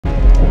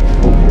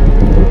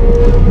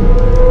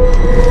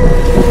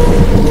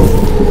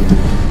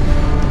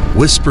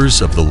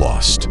Whispers of the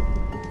Lost.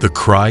 The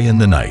Cry in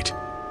the Night.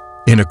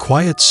 In a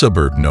quiet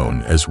suburb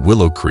known as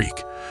Willow Creek,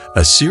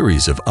 a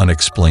series of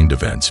unexplained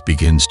events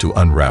begins to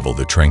unravel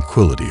the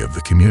tranquility of the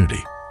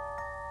community.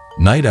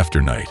 Night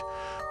after night,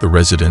 the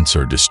residents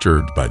are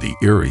disturbed by the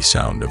eerie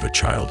sound of a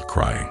child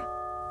crying.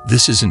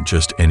 This isn't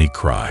just any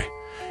cry.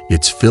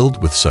 It's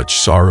filled with such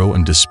sorrow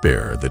and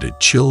despair that it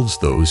chills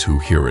those who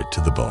hear it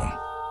to the bone.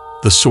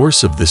 The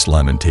source of this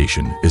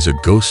lamentation is a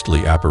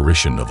ghostly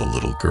apparition of a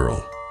little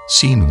girl,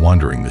 seen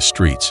wandering the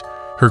streets,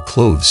 her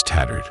clothes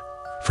tattered,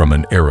 from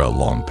an era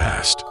long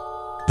past.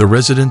 The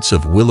residents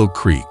of Willow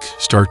Creek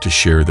start to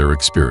share their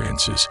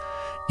experiences,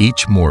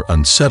 each more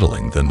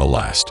unsettling than the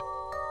last.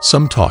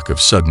 Some talk of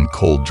sudden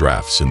cold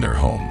drafts in their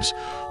homes,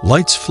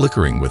 lights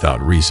flickering without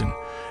reason,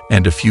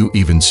 and a few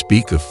even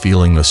speak of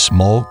feeling a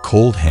small,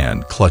 cold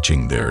hand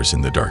clutching theirs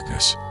in the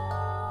darkness.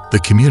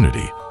 The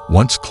community,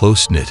 once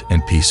close-knit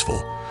and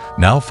peaceful,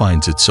 now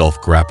finds itself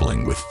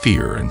grappling with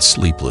fear and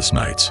sleepless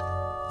nights.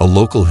 A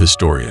local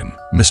historian,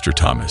 Mr.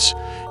 Thomas,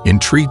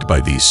 intrigued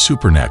by these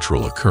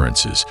supernatural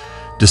occurrences,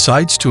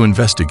 decides to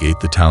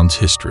investigate the town's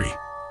history.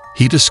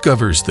 He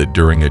discovers that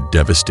during a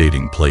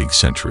devastating plague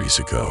centuries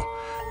ago,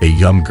 a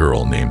young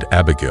girl named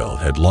Abigail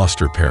had lost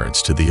her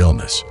parents to the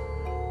illness.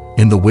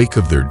 In the wake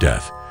of their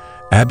death,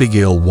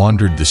 Abigail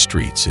wandered the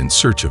streets in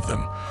search of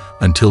them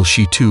until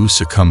she too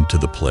succumbed to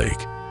the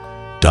plague,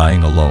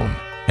 dying alone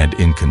and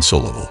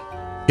inconsolable.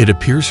 It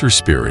appears her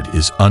spirit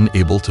is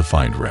unable to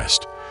find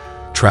rest,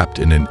 trapped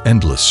in an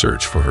endless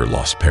search for her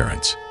lost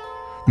parents.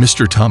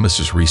 Mr.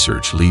 Thomas's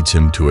research leads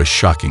him to a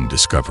shocking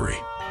discovery.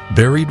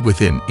 Buried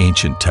within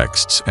ancient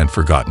texts and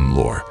forgotten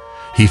lore,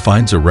 he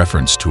finds a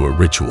reference to a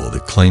ritual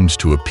that claims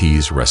to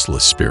appease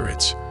restless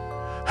spirits.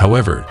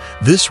 However,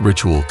 this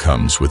ritual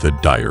comes with a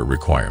dire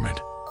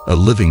requirement. A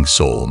living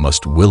soul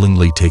must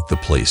willingly take the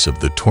place of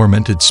the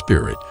tormented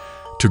spirit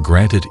to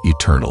grant it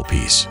eternal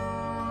peace.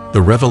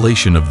 The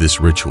revelation of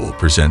this ritual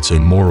presents a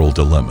moral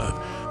dilemma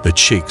that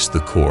shakes the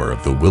core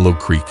of the Willow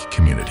Creek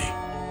community.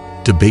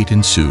 Debate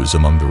ensues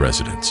among the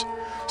residents.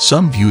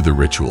 Some view the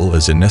ritual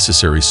as a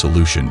necessary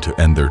solution to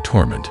end their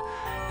torment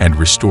and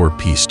restore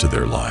peace to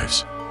their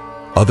lives.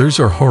 Others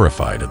are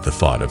horrified at the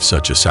thought of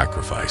such a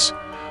sacrifice,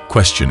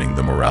 questioning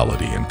the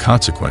morality and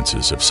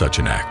consequences of such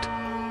an act.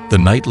 The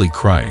nightly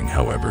crying,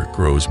 however,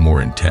 grows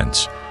more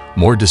intense,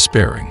 more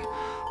despairing,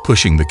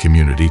 pushing the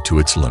community to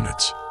its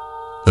limits.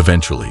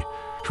 Eventually,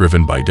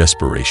 driven by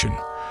desperation,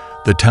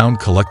 the town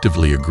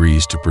collectively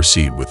agrees to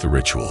proceed with the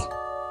ritual.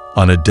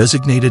 On a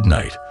designated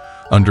night,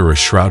 under a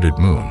shrouded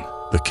moon,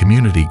 the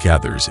community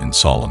gathers in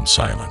solemn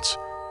silence.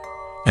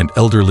 An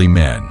elderly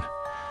man,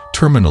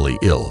 terminally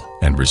ill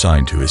and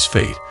resigned to his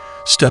fate,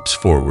 steps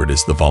forward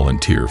as the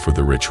volunteer for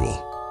the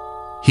ritual.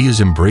 He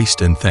is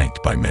embraced and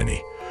thanked by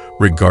many,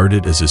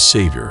 regarded as a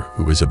savior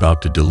who is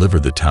about to deliver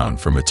the town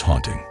from its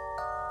haunting.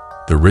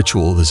 The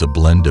ritual is a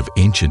blend of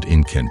ancient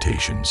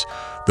incantations,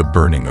 the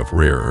burning of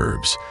rare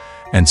herbs,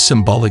 and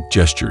symbolic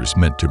gestures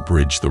meant to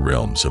bridge the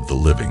realms of the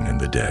living and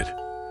the dead.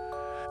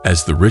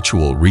 As the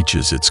ritual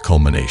reaches its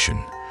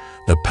culmination,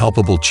 a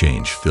palpable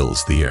change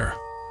fills the air,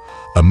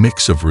 a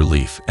mix of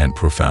relief and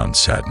profound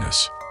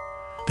sadness.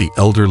 The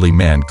elderly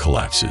man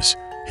collapses,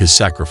 his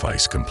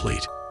sacrifice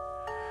complete.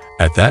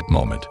 At that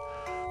moment,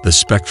 the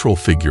spectral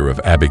figure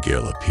of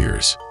Abigail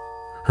appears.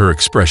 Her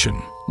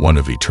expression, one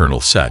of eternal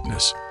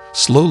sadness,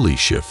 slowly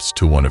shifts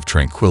to one of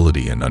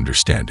tranquility and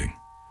understanding.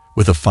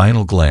 With a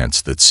final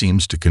glance that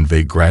seems to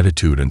convey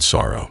gratitude and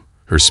sorrow,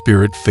 her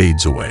spirit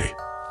fades away,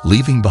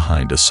 leaving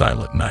behind a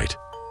silent night.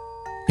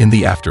 In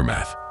the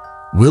aftermath,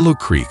 Willow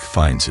Creek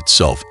finds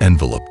itself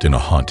enveloped in a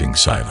haunting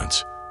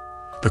silence.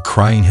 The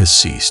crying has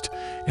ceased,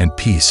 and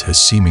peace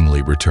has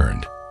seemingly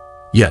returned.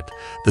 Yet,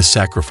 the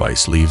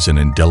sacrifice leaves an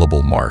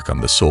indelible mark on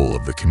the soul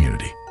of the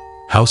community.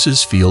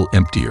 Houses feel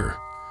emptier,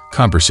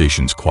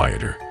 conversations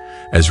quieter,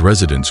 as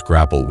residents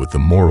grapple with the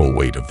moral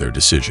weight of their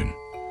decision.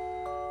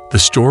 The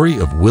story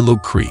of Willow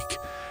Creek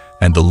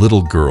and the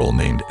little girl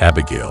named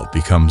Abigail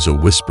becomes a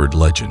whispered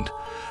legend,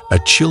 a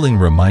chilling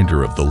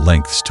reminder of the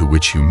lengths to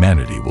which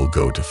humanity will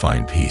go to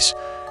find peace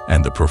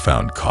and the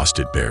profound cost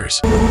it bears.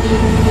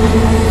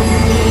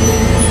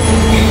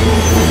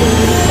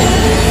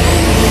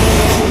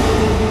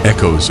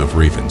 Echoes of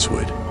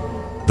Ravenswood,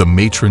 the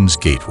matron's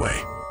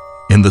gateway.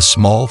 In the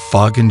small,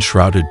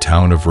 fog-enshrouded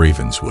town of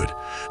Ravenswood,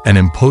 an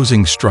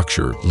imposing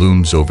structure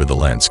looms over the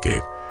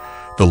landscape,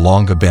 the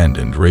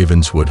long-abandoned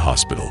Ravenswood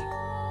Hospital.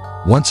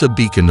 Once a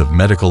beacon of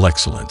medical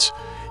excellence,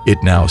 it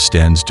now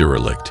stands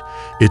derelict,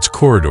 its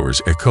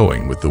corridors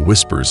echoing with the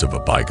whispers of a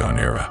bygone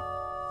era.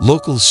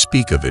 Locals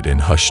speak of it in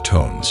hushed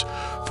tones,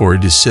 for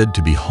it is said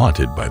to be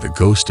haunted by the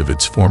ghost of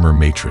its former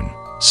matron,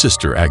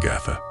 Sister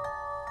Agatha.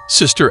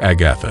 Sister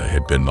Agatha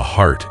had been the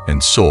heart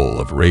and soul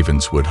of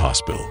Ravenswood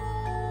Hospital.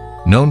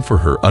 Known for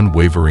her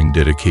unwavering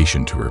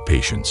dedication to her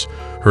patients,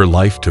 her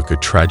life took a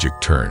tragic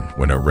turn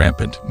when a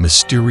rampant,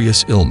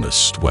 mysterious illness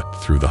swept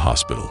through the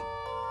hospital.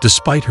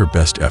 Despite her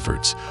best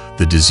efforts,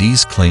 the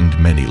disease claimed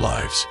many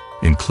lives,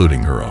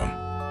 including her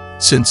own.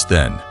 Since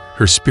then,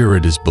 her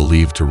spirit is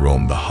believed to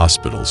roam the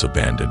hospital's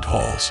abandoned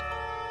halls.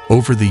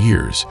 Over the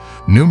years,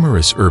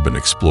 numerous urban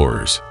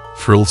explorers,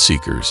 thrill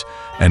seekers,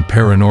 and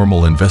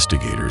paranormal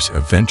investigators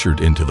have ventured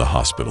into the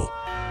hospital,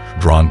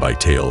 drawn by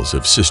tales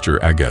of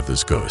Sister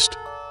Agatha's ghost.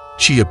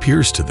 She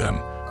appears to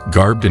them,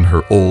 garbed in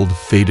her old,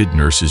 faded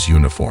nurse's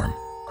uniform,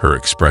 her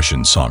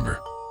expression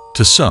somber.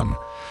 To some,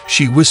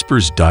 she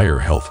whispers dire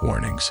health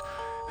warnings,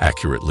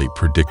 accurately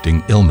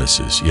predicting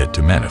illnesses yet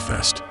to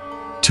manifest.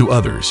 To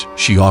others,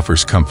 she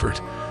offers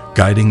comfort,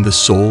 guiding the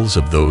souls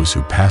of those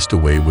who passed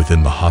away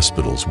within the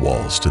hospital's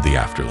walls to the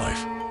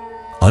afterlife.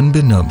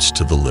 Unbeknownst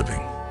to the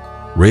living,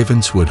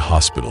 Ravenswood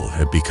Hospital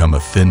had become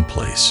a thin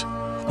place,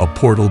 a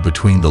portal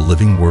between the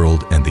living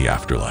world and the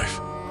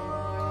afterlife.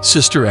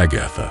 Sister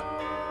Agatha,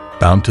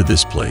 bound to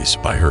this place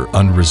by her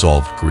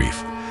unresolved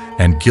grief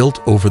and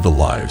guilt over the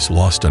lives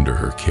lost under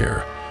her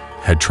care,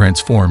 had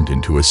transformed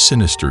into a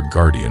sinister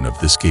guardian of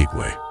this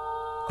gateway.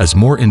 As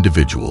more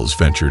individuals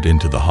ventured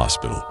into the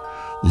hospital,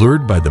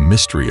 lured by the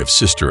mystery of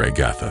Sister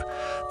Agatha,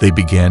 they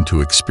began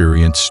to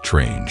experience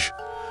strange,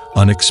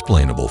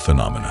 unexplainable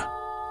phenomena.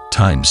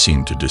 Time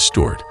seemed to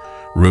distort,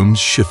 rooms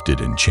shifted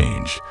and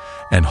changed,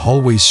 and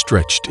hallways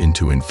stretched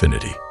into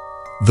infinity.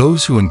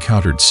 Those who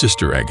encountered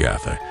Sister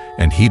Agatha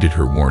and heeded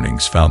her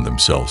warnings found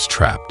themselves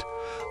trapped,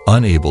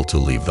 unable to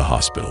leave the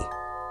hospital.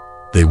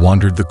 They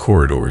wandered the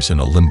corridors in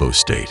a limbo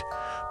state,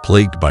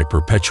 plagued by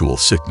perpetual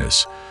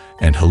sickness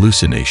and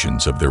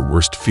hallucinations of their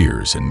worst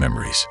fears and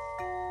memories.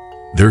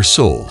 Their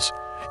souls,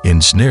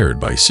 ensnared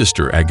by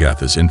Sister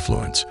Agatha's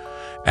influence,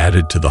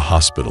 added to the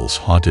hospital's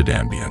haunted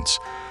ambience,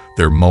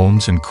 their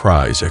moans and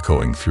cries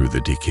echoing through the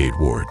decayed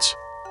wards.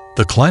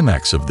 The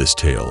climax of this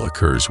tale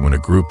occurs when a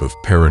group of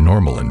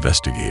paranormal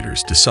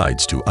investigators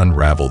decides to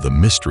unravel the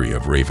mystery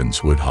of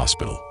Ravenswood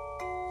Hospital.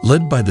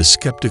 Led by the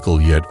skeptical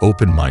yet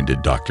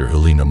open-minded Dr.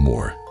 Helena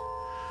Moore,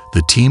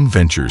 the team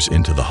ventures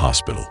into the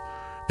hospital,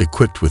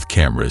 equipped with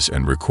cameras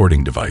and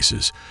recording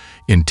devices,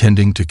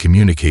 intending to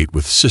communicate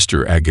with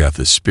Sister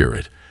Agatha's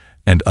spirit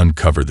and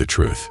uncover the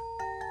truth.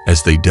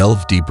 As they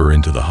delve deeper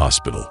into the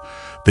hospital,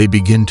 they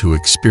begin to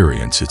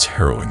experience its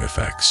harrowing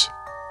effects.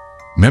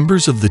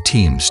 Members of the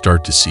team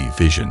start to see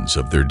visions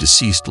of their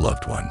deceased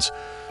loved ones,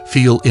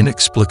 feel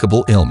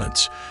inexplicable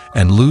ailments,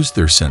 and lose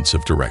their sense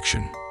of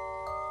direction.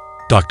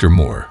 Dr.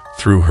 Moore,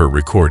 through her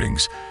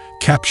recordings,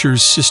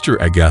 captures Sister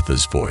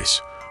Agatha's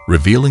voice,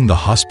 revealing the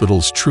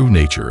hospital's true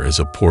nature as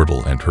a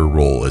portal and her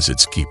role as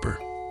its keeper.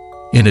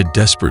 In a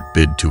desperate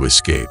bid to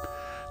escape,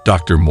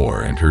 Dr.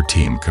 Moore and her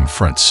team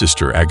confront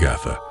Sister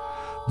Agatha,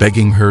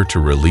 begging her to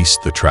release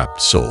the trapped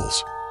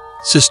souls.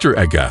 Sister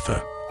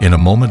Agatha, in a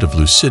moment of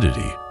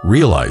lucidity,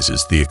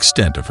 realizes the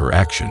extent of her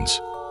actions.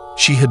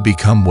 She had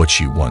become what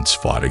she once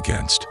fought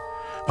against,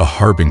 a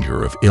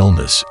harbinger of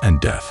illness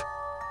and death.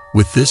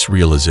 With this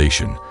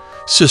realization,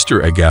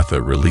 Sister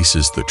Agatha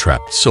releases the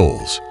trapped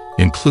souls,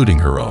 including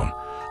her own,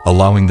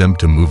 allowing them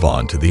to move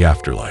on to the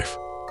afterlife.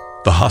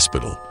 The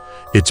hospital,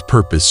 its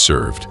purpose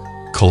served,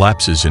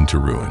 collapses into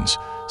ruins,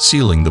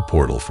 sealing the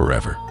portal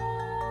forever.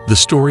 The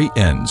story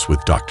ends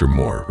with Dr.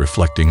 Moore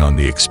reflecting on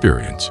the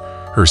experience,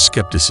 her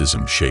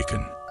skepticism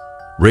shaken.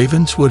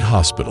 Ravenswood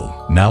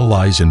Hospital now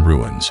lies in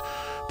ruins,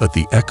 but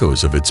the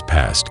echoes of its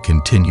past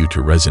continue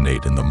to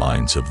resonate in the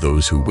minds of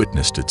those who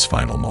witnessed its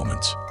final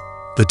moments.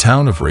 The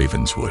town of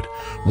Ravenswood,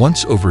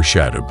 once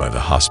overshadowed by the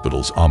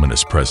hospital's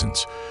ominous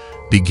presence,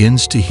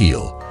 begins to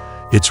heal,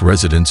 its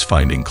residents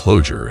finding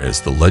closure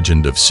as the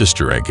legend of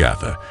Sister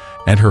Agatha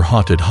and her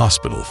haunted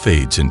hospital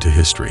fades into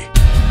history.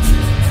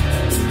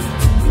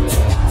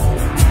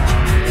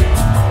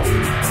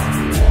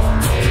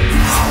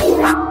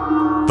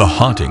 The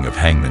Haunting of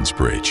Hangman's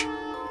Bridge.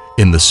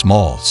 In the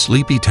small,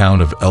 sleepy town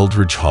of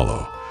Eldridge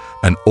Hollow,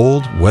 an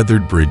old,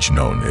 weathered bridge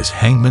known as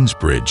Hangman's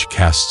Bridge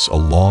casts a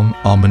long,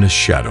 ominous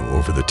shadow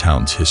over the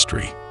town's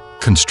history.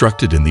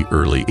 Constructed in the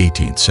early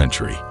 18th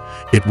century,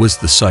 it was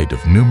the site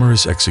of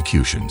numerous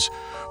executions,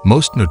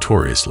 most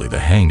notoriously the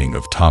hanging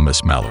of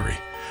Thomas Mallory,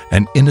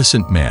 an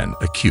innocent man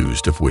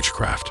accused of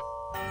witchcraft.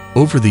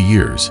 Over the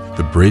years,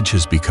 the bridge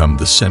has become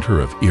the center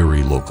of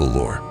eerie local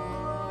lore.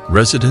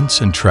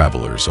 Residents and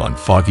travelers on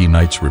foggy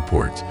nights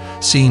report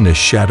seeing a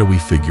shadowy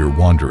figure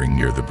wandering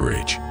near the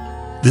bridge.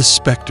 This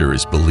specter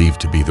is believed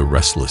to be the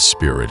restless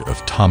spirit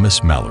of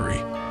Thomas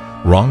Mallory,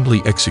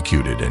 wrongly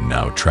executed and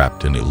now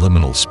trapped in a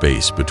liminal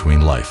space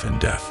between life and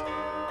death.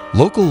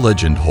 Local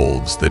legend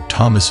holds that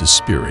Thomas's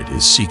spirit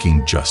is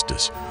seeking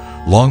justice,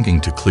 longing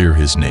to clear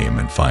his name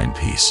and find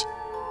peace.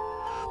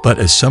 But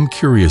as some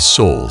curious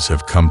souls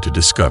have come to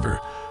discover,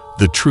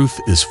 the truth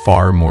is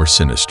far more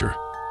sinister.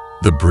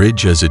 The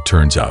bridge, as it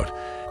turns out,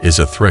 is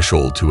a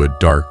threshold to a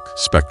dark,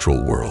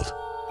 spectral world,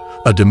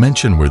 a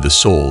dimension where the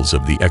souls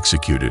of the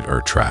executed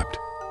are trapped,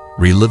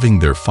 reliving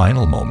their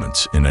final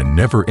moments in a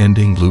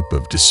never-ending loop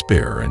of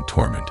despair and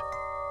torment.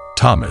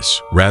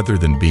 Thomas, rather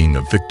than being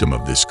a victim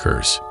of this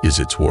curse, is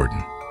its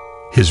warden.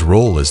 His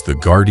role as the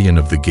guardian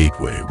of the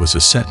gateway was a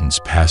sentence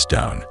passed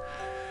down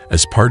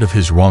as part of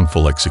his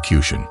wrongful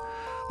execution,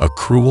 a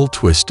cruel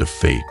twist of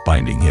fate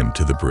binding him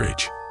to the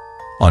bridge.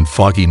 On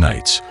foggy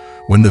nights,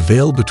 when the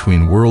veil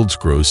between worlds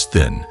grows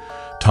thin,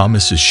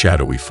 Thomas's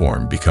shadowy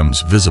form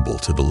becomes visible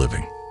to the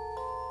living.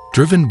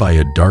 Driven by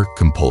a dark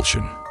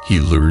compulsion, he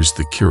lures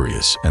the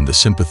curious and the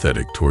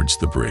sympathetic towards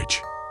the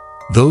bridge.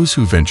 Those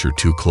who venture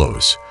too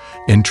close,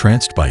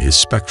 entranced by his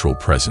spectral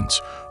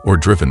presence or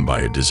driven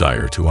by a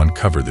desire to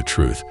uncover the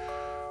truth,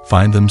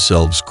 find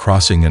themselves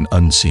crossing an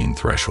unseen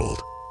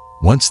threshold.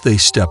 Once they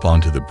step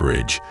onto the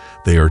bridge,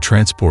 they are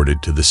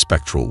transported to the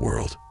spectral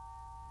world.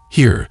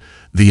 Here,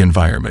 the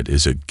environment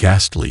is a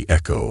ghastly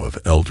echo of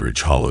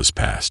Eldridge Hollow's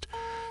past,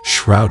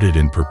 shrouded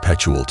in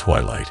perpetual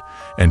twilight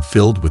and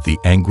filled with the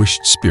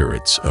anguished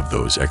spirits of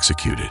those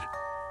executed.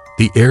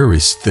 The air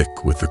is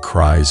thick with the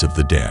cries of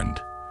the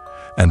damned,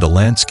 and the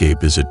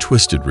landscape is a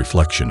twisted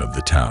reflection of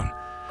the town,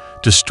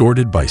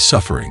 distorted by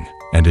suffering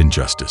and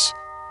injustice.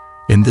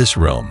 In this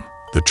realm,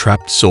 the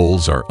trapped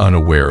souls are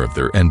unaware of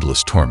their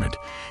endless torment,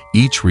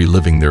 each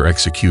reliving their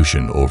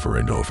execution over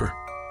and over.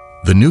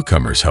 The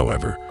newcomers,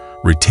 however,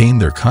 retain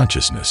their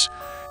consciousness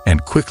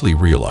and quickly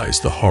realize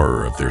the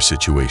horror of their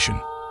situation.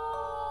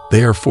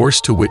 They are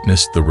forced to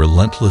witness the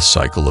relentless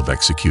cycle of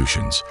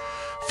executions,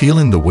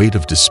 feeling the weight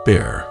of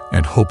despair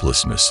and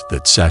hopelessness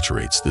that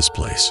saturates this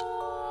place.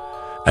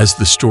 As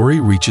the story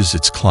reaches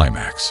its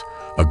climax,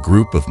 a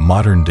group of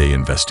modern-day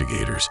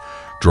investigators,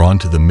 drawn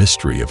to the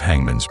mystery of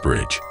Hangman's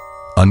Bridge,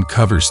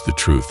 uncovers the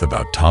truth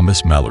about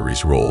Thomas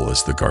Mallory's role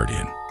as the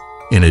guardian.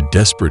 In a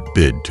desperate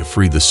bid to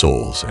free the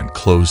souls and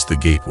close the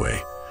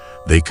gateway,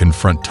 they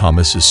confront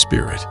Thomas's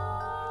spirit.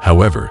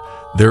 However,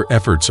 their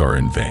efforts are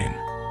in vain.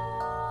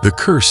 The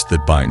curse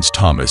that binds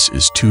Thomas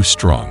is too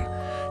strong,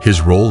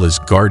 his role as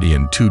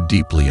guardian too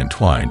deeply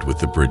entwined with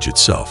the bridge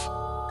itself.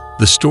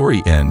 The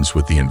story ends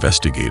with the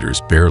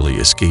investigators barely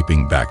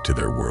escaping back to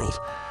their world,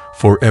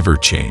 forever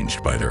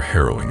changed by their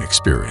harrowing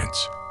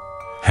experience.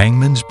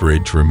 Hangman's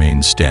Bridge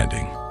remains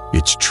standing,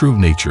 its true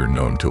nature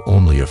known to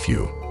only a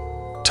few.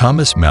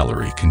 Thomas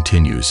Mallory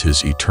continues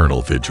his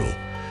eternal vigil,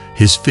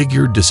 his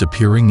figure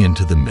disappearing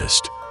into the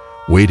mist,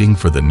 waiting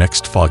for the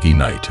next foggy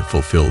night to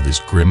fulfill his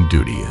grim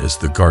duty as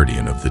the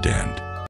guardian of the damned.